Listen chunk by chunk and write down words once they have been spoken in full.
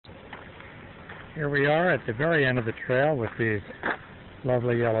Here we are at the very end of the trail with these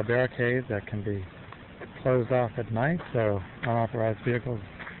lovely yellow barricades that can be closed off at night so unauthorized vehicles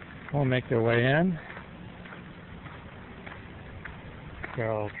won't make their way in.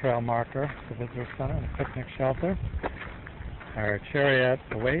 Our trail marker, the visitor center, and a picnic shelter. Our chariot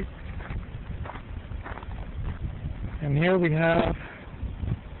awaits. And here we have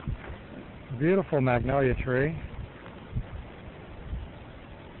a beautiful magnolia tree.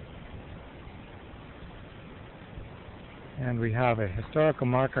 And we have a historical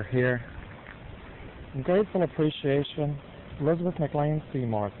marker here. In grateful appreciation, Elizabeth McLean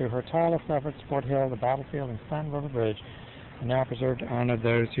Seymour, through her tireless efforts, Fort Hill, the battlefield, and Staunton River Bridge, are now preserved to honor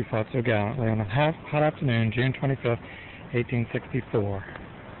those who fought so gallantly on a hot afternoon, June 25th, 1864.